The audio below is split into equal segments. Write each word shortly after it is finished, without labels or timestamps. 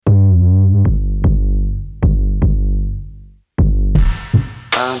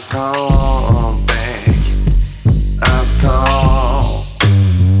と追うべきあと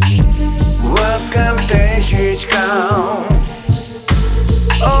わずかな停止時間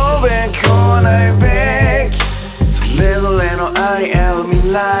追うべき追わないべきそれぞれのあり得る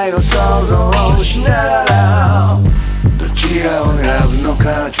未来を想像しながらどちらを選ぶの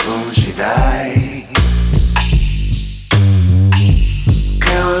か自分次第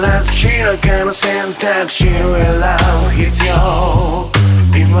必ず明らかな選択肢を選ぶ必要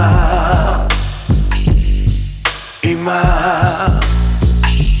今あ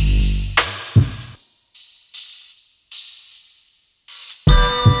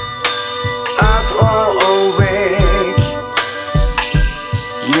とを追うべ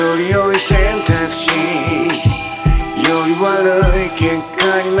きより良い選択肢より悪い結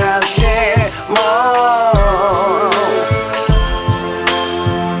果になっても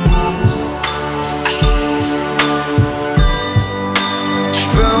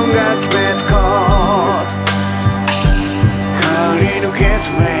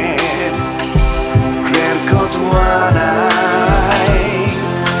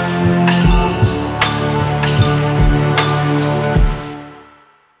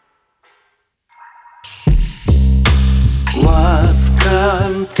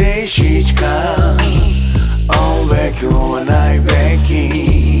停止時間追うべき追わないべ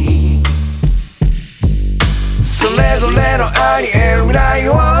きそれぞれのあり得る未来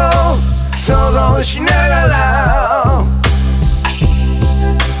を想像しながら